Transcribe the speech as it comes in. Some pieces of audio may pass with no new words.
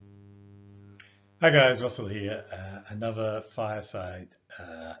Hi guys, Russell here. Another fireside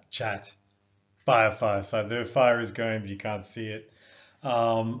chat. Fireside. The fire is going, but you can't see it.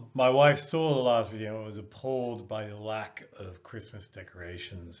 My wife saw the last video and was appalled by the lack of Christmas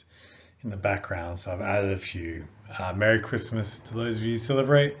decorations in the background. So I've added a few. Merry Christmas to those of you who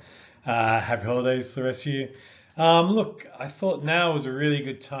celebrate. Happy holidays to the rest of you. Look, I thought now was a really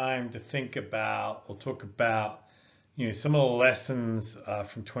good time to think about or talk about some of the lessons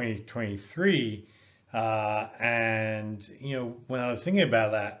from 2023. And when I was thinking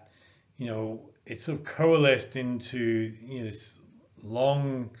about that, it sort of coalesced into this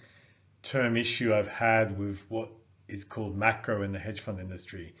long-term issue I've had with what is called macro in the hedge fund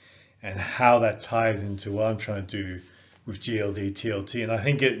industry, and how that ties into what I'm trying to do with GLD TLT. And I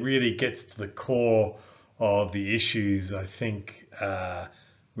think it really gets to the core of the issues I think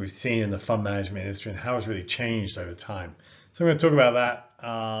we've seen in the fund management industry and how it's really changed over time. So I'm going to talk about that,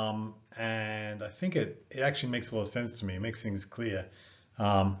 and I think it actually makes a lot of sense to me. It makes things clear.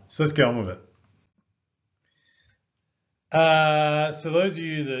 So let's get on with it. So those of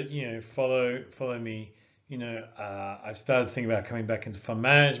you that follow me, I've started thinking about coming back into fund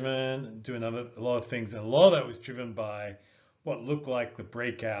management, doing a lot of things, and a lot of that was driven by what looked like the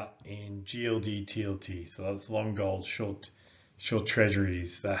breakout in GLD TLT. So that's long gold, short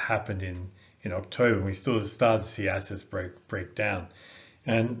treasuries that happened in October. And we still started to see assets break down.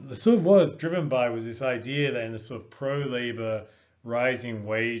 And the sort of what it's driven by was this idea that in the sort of pro-labor rising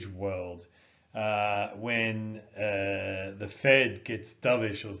wage world, when the Fed gets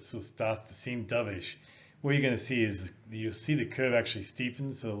dovish or sort of starts to seem dovish, what you're going to see is you'll see the curve actually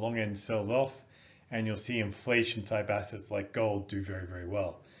steepen, so the long end sells off, and you'll see inflation type assets like gold do very, very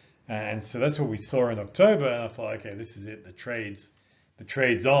well. And so that's what we saw in October, and I thought, okay, this is it, the trade's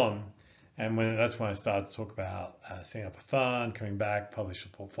on. And that's when I started to talk about setting up a fund, coming back, publish a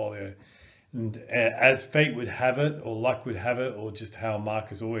portfolio. And as fate would have it, or luck would have it, or just how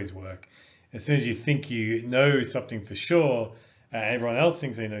markets always work, as soon as you think you know something for sure, everyone else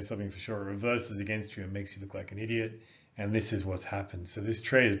thinks they know something for sure, it reverses against you and makes you look like an idiot. And this is what's happened. So this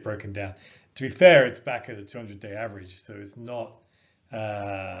trade is broken down. To be fair, it's back at the 200-day average, so it's not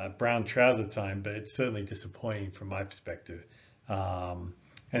brown trouser time, but it's certainly disappointing from my perspective.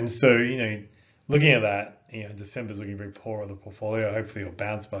 And so, looking at that, December's looking very poor on the portfolio. Hopefully it'll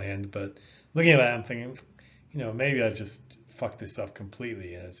bounce by the end. But looking at that, I'm thinking, maybe I just fucked this up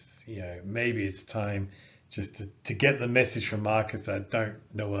completely. And it's, maybe it's time just to get the message from markets that I don't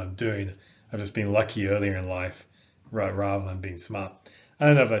know what I'm doing. I've just been lucky earlier in life rather than being smart. I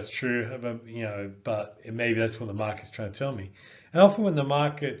don't know if that's true, but maybe that's what the market's trying to tell me. And often when the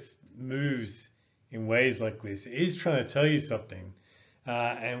market moves in ways like this, it is trying to tell you something.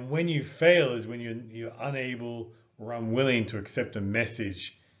 And when you fail is when you're unable or unwilling to accept a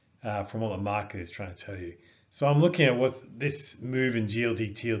message from what the market is trying to tell you. So I'm looking at what this move in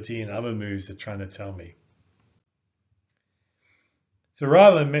GLD, TLT, and other moves are trying to tell me. So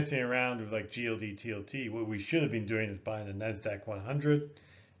rather than messing around with like GLD, TLT, what we should have been doing is buying the NASDAQ 100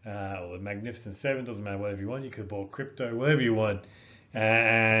 or the Magnificent Seven, doesn't matter, whatever you want. You could have bought crypto, whatever you want,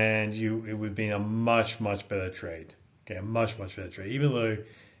 and it would have been a much, much better trade. Okay, a much, much better trade. Even though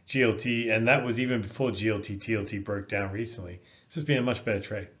GLT, and that was even before GLT, TLT broke down recently, it's just been a much better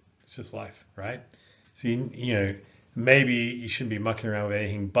trade. It's just life, right? So, maybe you shouldn't be mucking around with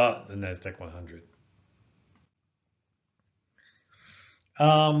anything but the NASDAQ 100.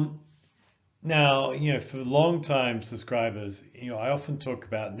 Now, for long-time subscribers, I often talk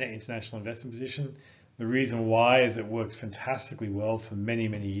about net international investment position. The reason why is it worked fantastically well for many,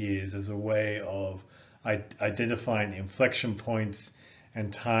 many years as a way of identifying inflection points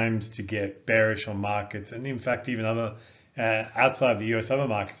and times to get bearish on markets, and in fact, even other outside the US, other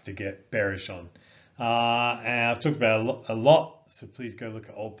markets to get bearish on. And I've talked about a lot, so please go look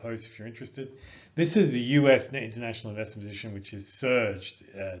at old posts if you're interested. This is a US net international investment position which has surged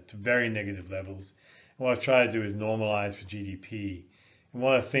to very negative levels. And what I've tried to do is normalize for GDP. And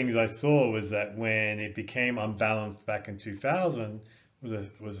one of the things I saw was that when it became unbalanced back in 2000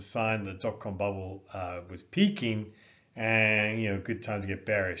 was a sign that the dot-com bubble was peaking, and good time to get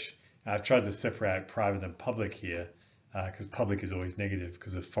bearish. I've tried to separate private and public here, because public is always negative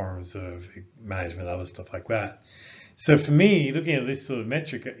because of foreign reserve management, other stuff like that. So for me, looking at this sort of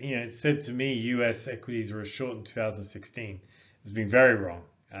metric, it said to me US equities were short in 2016. It's been very wrong.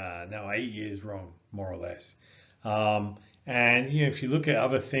 Now 8 years wrong, more or less. And if you look at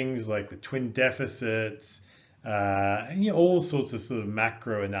other things like the twin deficits, and all sorts of sort of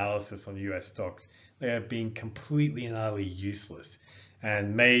macro analysis on US stocks, they have been completely and utterly useless,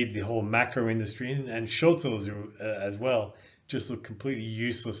 and made the whole macro industry and short sellers as well just look completely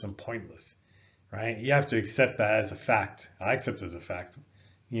useless and pointless. right? You have to accept that as a fact. I accept it as a fact.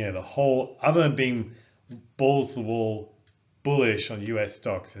 The whole, other than being balls to the wall bullish on US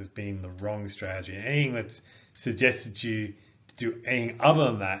stocks, has been the wrong strategy. Anything that's suggested you to do anything other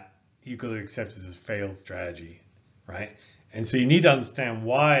than that, you've got to accept as a failed strategy, right? And so you need to understand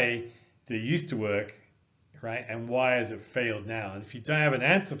why it used to work, right? And why has it failed now? And if you don't have an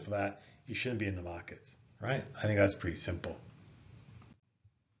answer for that, you shouldn't be in the markets, right? I think that's pretty simple.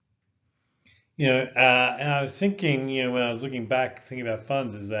 And I was thinking, when I was looking back, thinking about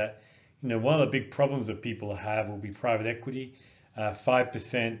funds, is that, one of the big problems that people have will be private equity.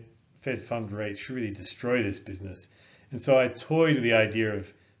 5% Fed fund rate should really destroy this business. And so I toyed with the idea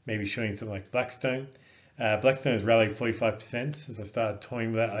of maybe showing something like Blackstone. Blackstone has rallied 45% since I started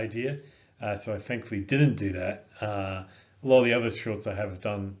toying with that idea. So I thankfully didn't do that. A lot of the other shorts I have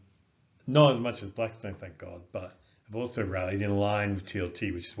done not as much as Blackstone, thank God, but have also rallied in line with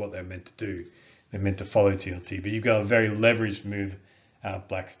TLT, which is what they're meant to do. They're meant to follow TLT, but you've got a very leveraged move out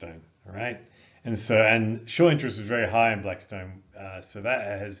Blackstone, all right? And short interest was very high in Blackstone, so that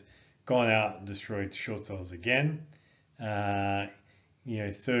has gone out and destroyed short sellers again. Rate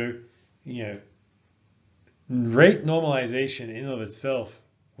normalization in and of itself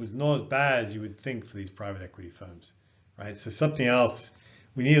was not as bad as you would think for these private equity firms, right? So something else,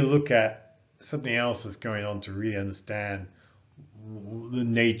 we need to look at something else that's going on to really understand the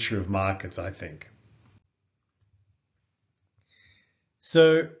nature of markets, I think.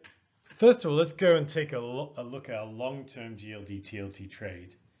 So first of all, let's go and take a look at a long-term GLD TLT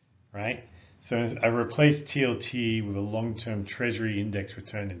trade, right? So I replaced TLT with a long-term Treasury Index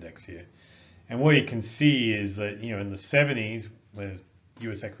Return Index here. And what you can see is that, in the 70s, where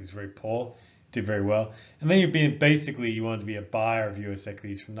US equities were very poor, did very well. And then you wanted to be a buyer of US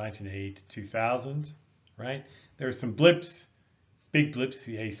equities from 1980 to 2000, right? There were some blips, big blips,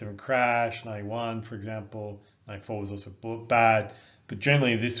 the A7 crash, 91, for example. 94 was also bad, but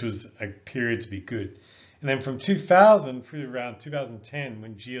generally this was a period to be good. And then from 2000 through around 2010,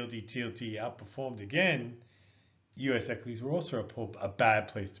 when GLD TLT outperformed again, US equities were also a bad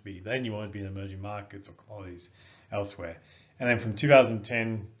place to be. Then you want to be in emerging markets or commodities elsewhere. And then from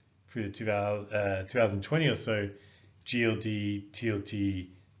 2010 through to 2020 or so, GLD TLT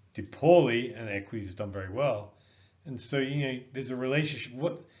did poorly and equities have done very well. And so, there's a relationship.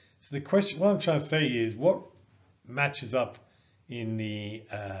 So the question, what I'm trying to say is, what matches up in the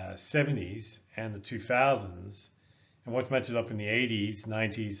 70s and the 2000s, and what matches up in the 80s,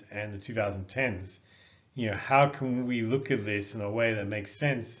 90s, and the 2010s? How can we look at this in a way that makes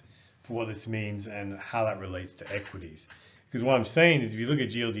sense for what this means and how that relates to equities? Because what I'm saying is, if you look at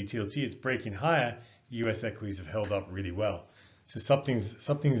GLD TLT, it's breaking higher. US equities have held up really well. So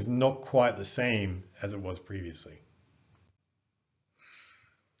something's not quite the same as it was previously.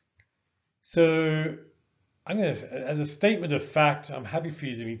 So as a statement of fact, I'm happy for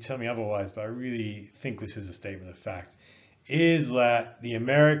you to tell me otherwise, but I really think this is a statement of fact, is that the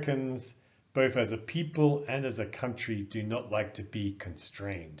Americans, both as a people and as a country, do not like to be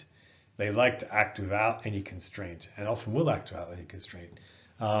constrained. They like to act without any constraint, and often will act without any constraint.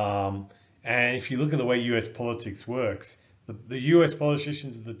 And if you look at the way US politics works, the US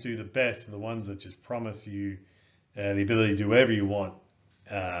politicians that do the best are the ones that just promise you the ability to do whatever you want.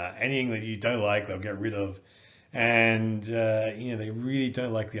 Anything that you don't like, they'll get rid of. And they really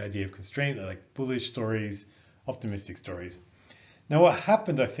don't like the idea of constraint. They like bullish stories, optimistic stories. Now, what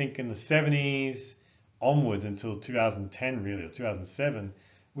happened, I think, in the 70s onwards until 2010, really, or 2007,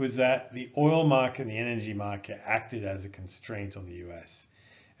 was that the oil market and the energy market acted as a constraint on the US.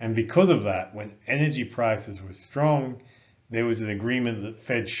 And because of that, when energy prices were strong, there was an agreement that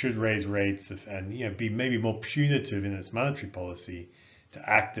Fed should raise rates and be maybe more punitive in its monetary policy to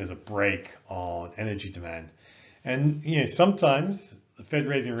act as a brake on energy demand. And sometimes the Fed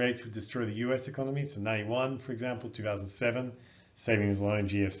raising rates would destroy the US economy. So 91, for example, 2007, savings loan,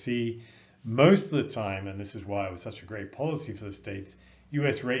 GFC. Most of the time, and this is why it was such a great policy for the States,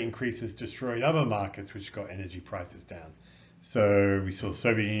 US rate increases destroyed other markets which got energy prices down. So we saw the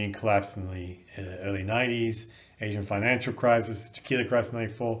Soviet Union collapse in the early 90s, Asian financial crisis, tequila crisis in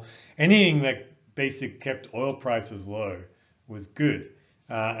 94. Anything that basically kept oil prices low was good.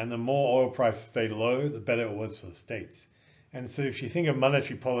 And the more oil prices stayed low, the better it was for the States. And so if you think of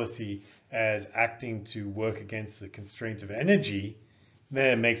monetary policy as acting to work against the constraint of energy,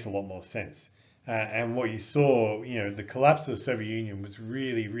 then it makes a lot more sense. And what you saw, the collapse of the Soviet Union was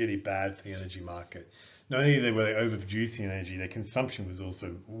really, really bad for the energy market. Not only were they overproducing energy, their consumption was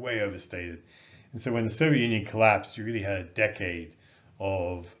also way overstated. And so when the Soviet Union collapsed, you really had a decade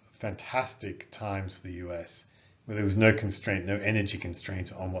of fantastic times for the US, where there was no constraint, no energy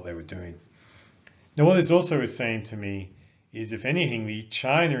constraint on what they were doing. Now, what this also is saying to me is, if anything,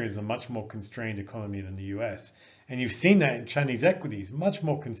 China is a much more constrained economy than the US. And you've seen that in Chinese equities, much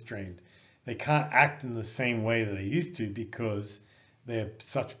more constrained. They can't act in the same way that they used to because they're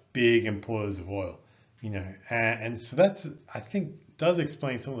such big importers of oil, and so that's, I think, does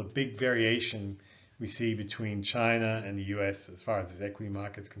explain some of the big variation we see between China and the US as far as the equity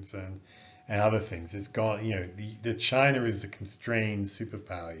market's concerned and other things. It's gone, the China is a constrained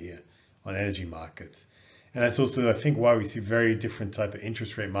superpower here on energy markets. And that's also, I think, why we see very different type of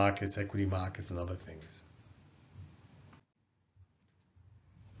interest rate markets, equity markets, and other things.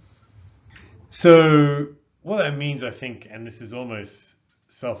 So what that means, I think, and this is almost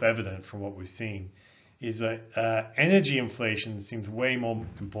self-evident from what we've seen, is that energy inflation seems way more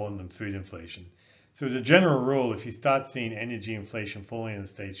important than food inflation. So as a general rule, if you start seeing energy inflation falling in the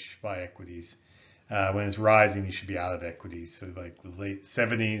States, you should buy equities. When it's rising, you should be out of equities. So like the late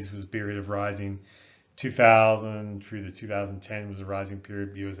 70s was a period of rising. 2000 through to 2010 was a rising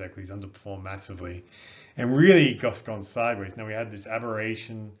period. US equities underperformed massively and really gone sideways. Now we had this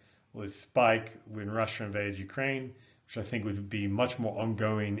aberration, this spike when Russia invaded Ukraine, which I think would be much more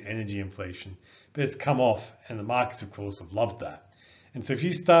ongoing energy inflation. But it's come off, and the markets, of course, have loved that. And so if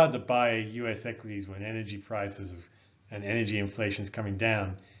you start to buy US equities when energy prices and energy inflation is coming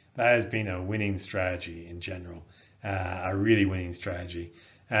down, that has been a winning strategy in general, a really winning strategy.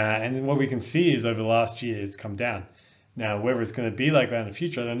 And what we can see is over the last year, it's come down. Now, whether it's going to be like that in the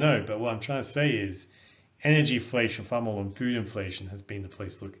future, I don't know. But what I'm trying to say is energy inflation, far more than food inflation, has been the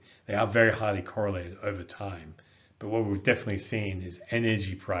place to look. They are very highly correlated over time. But what we've definitely seen is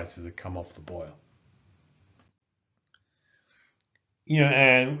energy prices have come off the boil.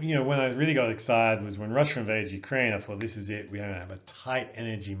 When I really got excited was when Russia invaded Ukraine. I thought, this is it. We're going to have a tight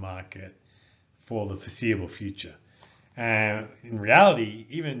energy market for the foreseeable future. And in reality,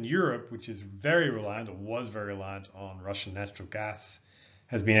 even Europe, which is very reliant or was very reliant on Russian natural gas,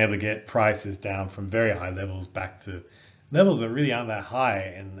 has been able to get prices down from very high levels back to levels that really aren't that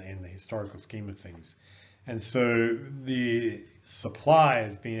high in the historical scheme of things. And so the supply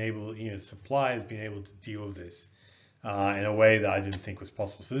has been able, to deal with this in a way that I didn't think was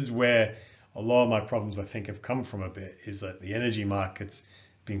possible. So this is where a lot of my problems, I think, have come from a bit, is that the energy markets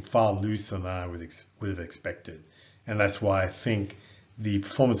being far looser than I would have expected. And that's why I think the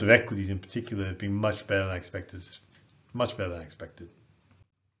performance of equities in particular have been much better than I expected. Much better than I expected.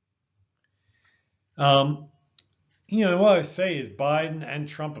 What I say is Biden and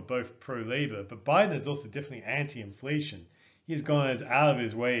Trump are both pro-labor, but Biden is also definitely anti-inflation. He's gone out of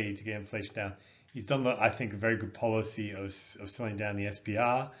his way to get inflation down. He's done, I think, a very good policy of selling down the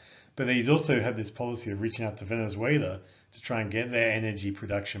SPR, but he's also had this policy of reaching out to Venezuela to try and get their energy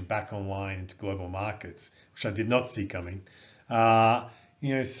production back online into global markets, which I did not see coming.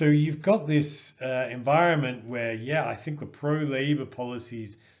 So you've got this environment where, I think the pro-labor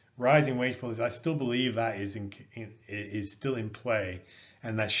policies, rising wage policies, I still believe that is still in play,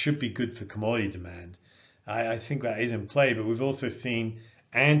 and that should be good for commodity demand. I think that is in play, but we've also seen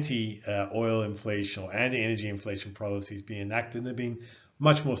anti-oil inflation or anti-energy inflation policies being enacted, and they've been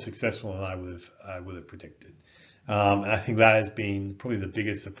much more successful than I would have predicted. And I think that has been probably the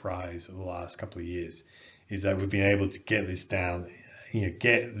biggest surprise of the last couple of years, is that we've been able to get this down,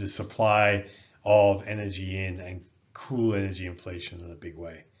 get the supply of energy in and cool energy inflation in a big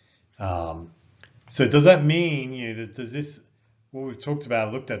way. So does that mean, does this, what we've talked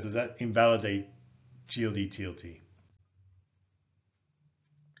about, looked at, does that invalidate GLD TLT?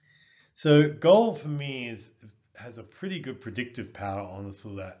 So gold for me has a pretty good predictive power on the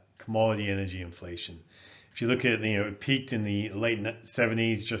sort of that commodity energy inflation. If you look at, it peaked in the late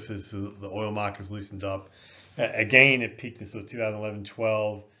 70s, just as the oil markets loosened up. Again, it peaked in sort of 2011,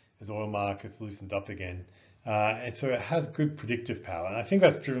 12, as oil markets loosened up again. And so it has good predictive power. And I think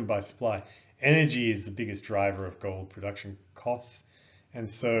that's driven by supply. Energy is the biggest driver of gold production costs. And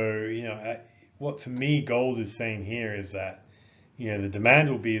so, what for me gold is saying here is that, the demand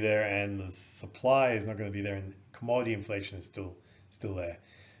will be there and the supply is not going to be there, and commodity inflation is still there.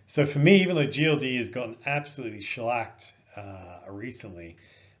 So for me, even though GLD has gotten absolutely shellacked recently,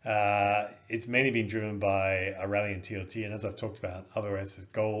 it's mainly been driven by a rally in TLT. And as I've talked about, other assets,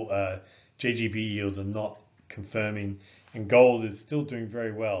 gold, JGB yields are not confirming, and gold is still doing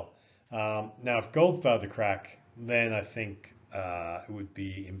very well. Now, if gold started to crack, then I think it would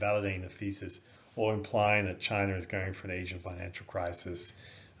be invalidating the thesis or implying that China is going for an Asian financial crisis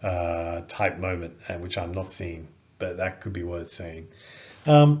type moment, which I'm not seeing, but that could be what it's saying.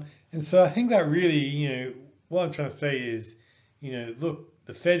 And so I think that really, what I'm trying to say is, look,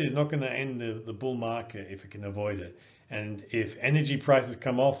 the Fed is not going to end the bull market if it can avoid it. And if energy prices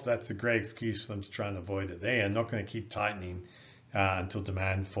come off, that's a great excuse for them to try and avoid it. They are not going to keep tightening until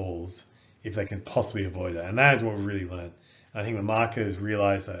demand falls if they can possibly avoid it. And that is what we've really learned. I think the market has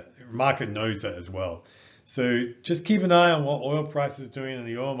realized that. The market knows that as well. So just keep an eye on what oil price is doing and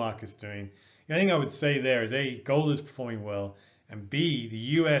the oil market's doing. The only thing I would say there is A, gold is performing well, and B, the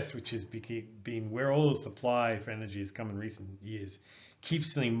US, which has been where all the supply for energy has come in recent years,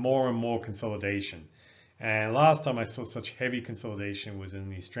 keeps seeing more and more consolidation. And last time I saw such heavy consolidation was in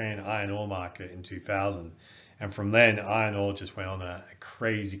the Australian iron ore market in 2000. And from then, iron ore just went on a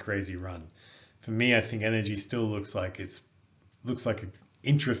crazy, crazy run. For me, I think energy still looks like an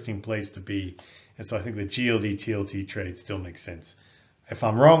interesting place to be. And so I think the GLD TLT trade still makes sense. If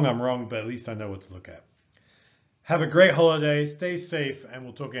I'm wrong, I'm wrong, but at least I know what to look at. Have a great holiday, stay safe, and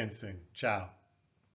we'll talk again soon. Ciao.